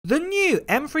The new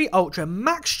M3 Ultra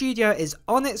Mac Studio is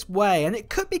on its way, and it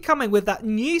could be coming with that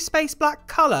new space black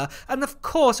colour, and of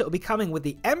course it will be coming with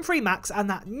the M3 Max and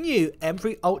that new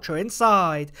M3 Ultra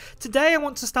inside. Today I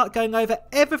want to start going over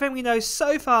everything we know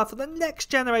so far for the next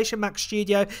generation Mac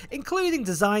Studio, including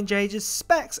design changes,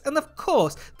 specs, and of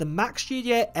course the Mac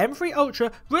Studio M3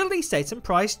 Ultra release date and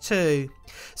price too.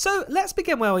 So let's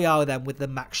begin where we are then with the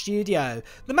Mac Studio.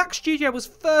 The Mac Studio was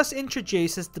first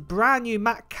introduced as the brand new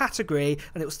Mac category,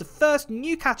 and it was the first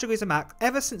new category as a Mac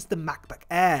ever since the MacBook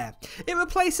Air. It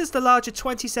replaces the larger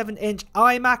 27-inch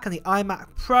iMac, and the iMac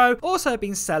Pro also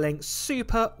been selling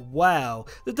super well.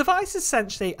 The device is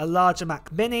essentially a larger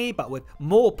Mac Mini but with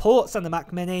more ports than the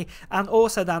Mac Mini and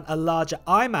also than a larger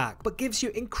iMac, but gives you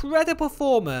incredible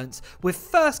performance, with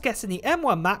first getting the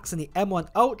M1 Max and the M1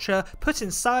 Ultra put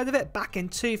inside of it back in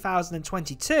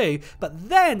 2022, but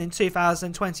then in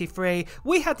 2023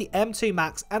 we had the M2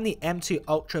 Max and the M2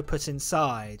 Ultra put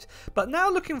inside. But now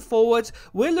looking forward,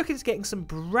 we're looking at getting some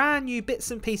brand new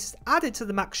bits and pieces added to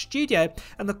the Mac Studio,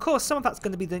 and of course some of that's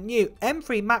going to be the new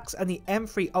M3 Max and the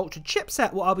M3 Ultra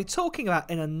chipset, what I'll be talking about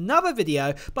in another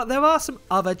video, but there are some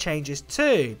other changes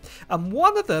too. And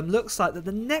one of them looks like that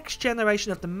the next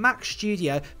generation of the Mac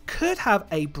Studio could have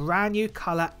a brand new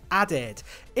colour added.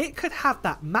 It could have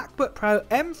that MacBook Pro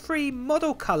M3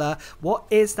 model colour, what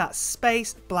is that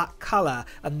space black colour,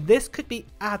 and this could be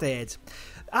added.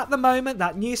 At the moment,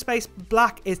 that new space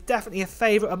black is definitely a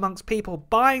favourite amongst people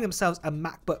buying themselves a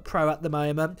MacBook Pro at the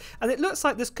moment, and it looks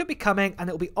like this could be coming and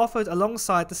it will be offered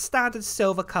alongside the standard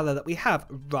silver colour that we have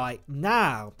right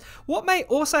now. What may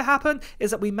also happen is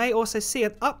that we may also see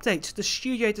an update to the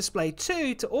Studio Display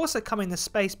 2 to also come in the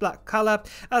space black colour,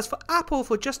 as for Apple,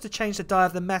 for just to change the dye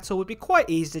of the metal would be quite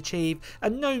easy to achieve,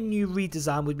 and no new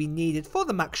redesign would be needed for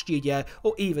the Mac Studio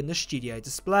or even the Studio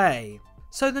Display.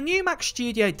 So the new Mac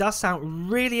Studio does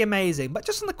sound really amazing, but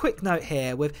just on a quick note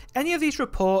here, with any of these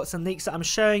reports and leaks that I'm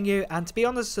showing you, and to be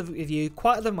honest with you,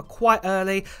 quite a lot of them are quite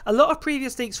early. A lot of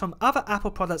previous leaks from other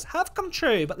Apple products have come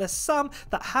true, but there's some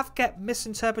that have get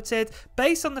misinterpreted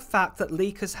based on the fact that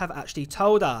leakers have actually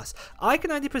told us. I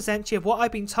can only present you what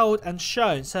I've been told and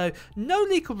shown, so no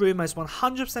leaker rumour is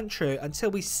 100% true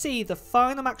until we see the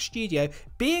final Mac Studio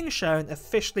being shown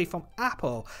officially from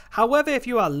Apple. However, if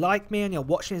you are like me and you're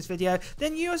watching this video,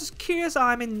 then you're as curious as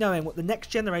I am in knowing what the next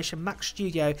generation Mac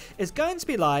Studio is going to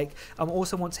be like, and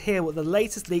also want to hear what the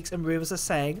latest leaks and rumours are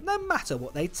saying, no matter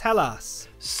what they tell us.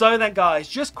 So then guys,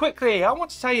 just quickly, I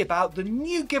want to tell you about the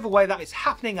new giveaway that is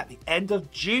happening at the end of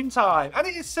June time, and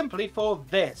it is simply for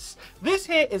this. This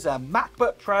here is a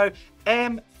MacBook Pro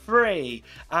M3.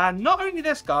 And not only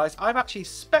this guys, I've actually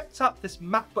specced up this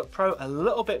MacBook Pro a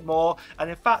little bit more, and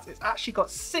in fact it's actually got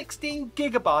 16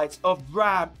 gigabytes of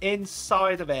RAM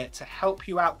inside of it to help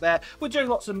you out there. We're doing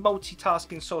lots of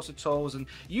multitasking sorts of tools and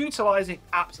utilizing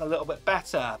apps a little bit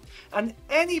better, and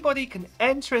anybody can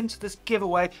enter into this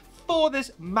giveaway for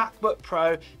this MacBook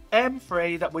Pro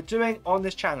M3 that we're doing on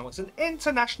this channel. It's an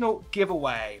international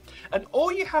giveaway, and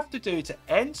all you have to do to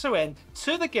enter in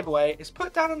to the giveaway is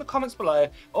put down in the comments below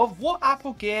of what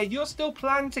Apple gear you're still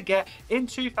planning to get in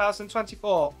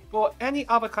 2024 or any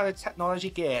other kind of technology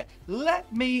gear.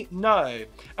 Let me know.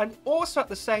 And also at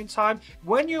the same time,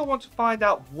 when you want to find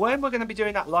out when we're going to be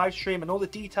doing that live stream and all the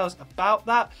details about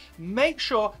that, make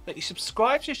sure that you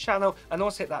subscribe to this channel and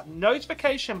also hit that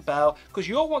notification bell, because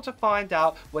you'll want to find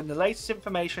out when the latest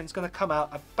information is going to come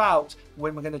out about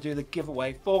when we're going to do the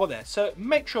giveaway for this. So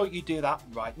make sure you do that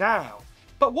right now.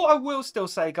 But what I will still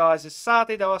say guys is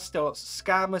sadly there are still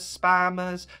scammers,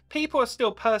 spammers, people are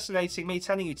still personating me,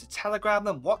 telling you to Telegram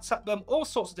them, WhatsApp them, all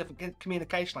sorts of different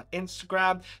communication like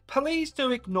Instagram. Please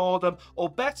do ignore them, or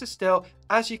better still,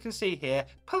 as you can see here,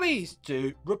 please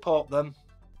do report them.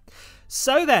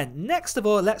 So then, next of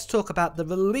all, let's talk about the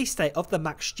release date of the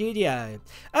Mac Studio.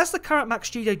 As the current Mac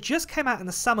Studio just came out in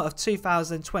the summer of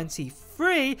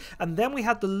 2023, and then we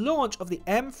had the launch of the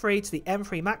M3 to the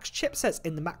M3 Max chipsets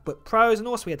in the MacBook Pros, and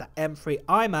also we had that M3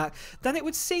 iMac, then it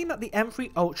would seem that the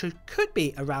M3 Ultra could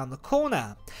be around the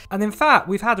corner. And in fact,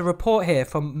 we've had a report here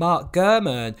from Mark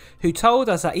Gurman, who told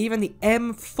us that even the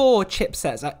M4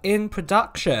 chipsets are in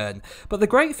production. But the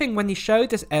great thing when he showed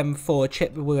this M4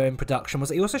 chip were in production was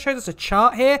that he also showed us a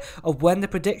chart here of when the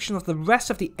prediction of the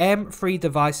rest of the M3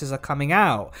 devices are coming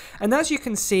out. And as you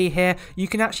can see here, you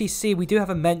can actually see we do have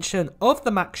a mention of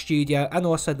the Mac Studio and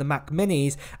also the Mac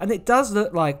Minis, and it does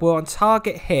look like we're on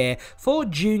target here for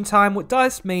June time, what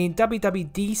does mean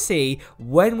WWDC,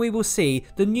 when we will see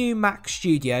the new Mac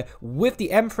Studio with the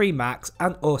M3 Max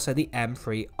and also the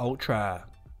M3 Ultra.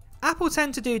 Apple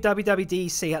tend to do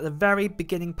WWDC at the very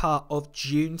beginning part of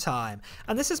June time,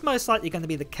 and this is most likely going to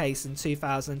be the case in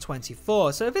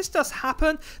 2024. So if this does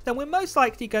happen, then we're most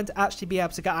likely going to actually be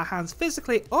able to get our hands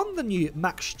physically on the new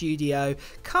Mac Studio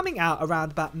coming out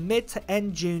around about mid to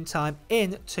end June time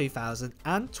in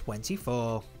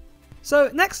 2024.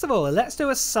 So next of all, let's do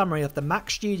a summary of the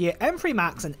Mac Studio M3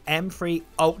 Max and M3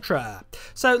 Ultra.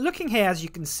 So looking here, as you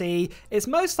can see, it's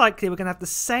most likely we're going to have the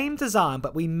same design,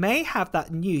 but we may have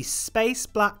that new space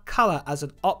black color as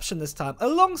an option this time,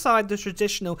 alongside the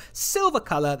traditional silver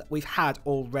color that we've had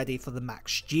already for the Mac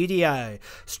Studio.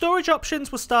 Storage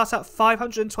options will start at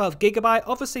 512GB.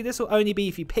 Obviously, this will only be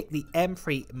if you pick the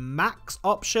M3 Max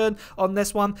option on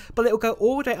this one, but it will go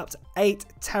all the way up to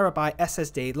 8TB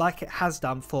SSD like it has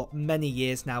done for many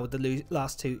years now with the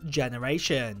last two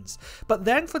generations. But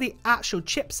then for the actual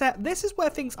chipset, this is where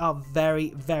things are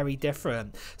very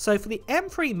different. So for the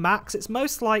M3 Max, it's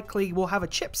most likely we'll have a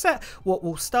chipset what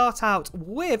will start out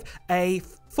with a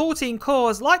 14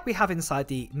 cores like we have inside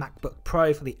the MacBook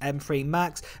Pro for the M3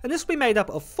 Max, and this will be made up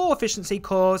of 4 efficiency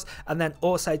cores and then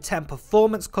also 10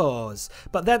 performance cores.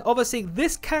 But then obviously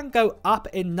this can go up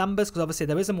in numbers because obviously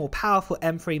there is a more powerful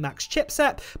M3 Max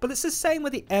chipset, but it's the same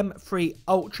with the M3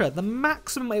 Ultra. The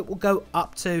maximum it will go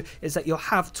up to is that you'll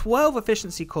have 12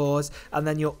 efficiency cores and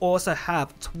then you'll also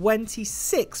have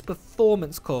 26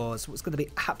 performance cores. So it's going to be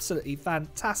absolutely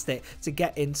fantastic to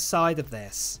get inside of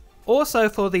this. Also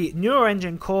for the neural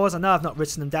engine cores, I know I've not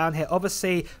written them down here,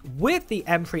 obviously with the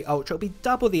M3 Ultra it'll be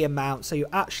double the amount, so you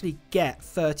actually get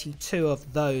 32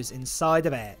 of those inside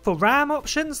of it. For RAM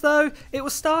options though, it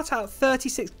will start out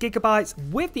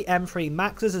 36GB with the M3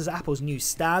 Max as Apple's new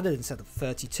standard instead of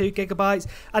 32GB,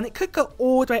 and it could go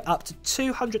all the way up to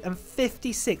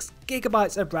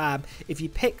 256GB of RAM if you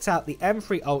picked out the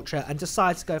M3 Ultra and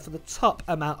decide to go for the top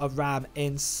amount of RAM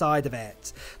inside of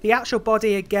it. The actual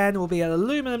body again will be an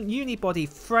aluminum unibody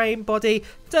frame body.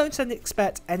 Don't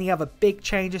expect any other big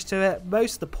changes to it.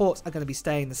 Most of the ports are going to be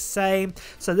staying the same.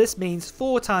 So this means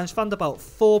 4 times Thunderbolt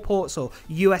 4 ports or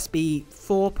USB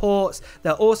 4 ports.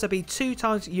 There'll also be 2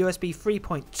 times USB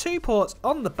 3.2 ports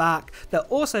on the back. There'll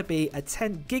also be a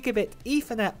 10 gigabit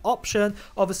Ethernet option.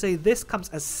 Obviously this comes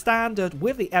as standard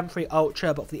with the M3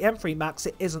 Ultra, but for the M3 Max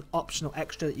it is an optional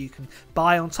extra that you can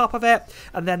buy on top of it.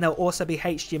 And then there'll also be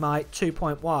HDMI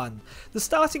 2.1. The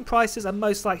starting prices are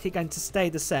most likely going to stay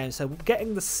the same, so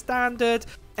getting the standard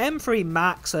M3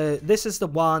 Max, so this is the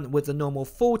one with the normal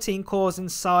 14 cores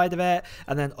inside of it,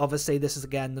 and then obviously this is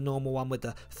again the normal one with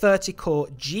the 30 core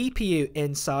GPU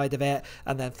inside of it,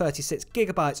 and then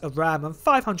 36GB of RAM and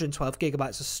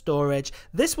 512GB of storage.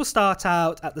 This will start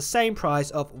out at the same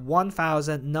price of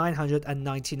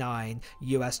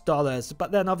 $1,999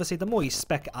 but then obviously the more you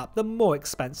spec it up, the more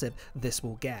expensive this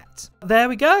will get. There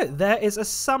we go, there is a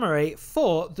summary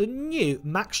for the new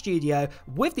Mac Studio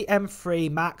with the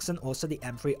M3 Max and also the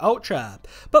M3 Ultra.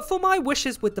 But for my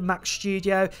wishes with the Mac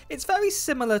Studio, it's very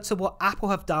similar to what Apple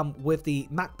have done with the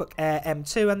MacBook Air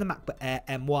M2 and the MacBook Air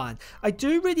M1. I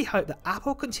do really hope that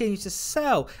Apple continues to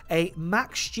sell a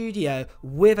Mac Studio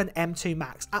with an M2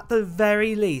 Max at the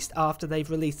very least after they've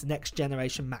released the next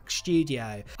generation Mac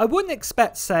Studio. I wouldn't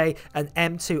expect, say, an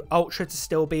M2 Ultra to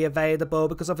still be available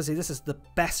because obviously this is the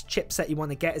best chipset you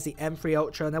want to get is the M3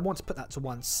 Ultra, and I want to put that to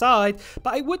one side,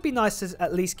 but it would be nice to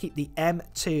at least keep the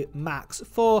M2 Max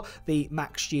for the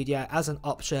Mac Studio as an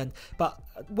option. But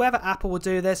whether Apple will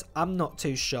do this, I'm not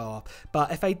too sure.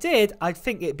 But if they did, I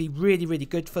think it'd be really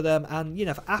good for them. And you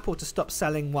know, for Apple to stop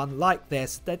selling one like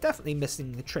this, they're definitely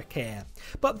missing the trick here.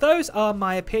 But those are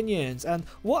my opinions. And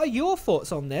what are your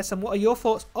thoughts on this? And what are your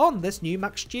thoughts on this new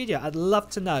Mac Studio? I'd love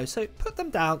to know. So put them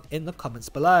down in the comments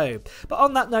below. But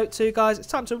on that note too, guys, it's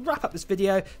time to wrap up this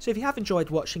video. So if you have enjoyed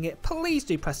watching it, please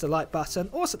do press the like button.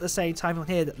 Also at the same time, you'll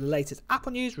hear the latest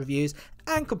Apple news, reviews,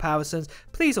 and comparisons.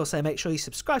 Please also make sure you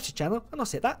subscribe to the channel and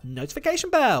also hit that notification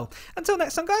bell. Until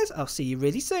next time, guys, I'll see you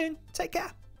really soon. Take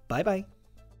care. Bye bye.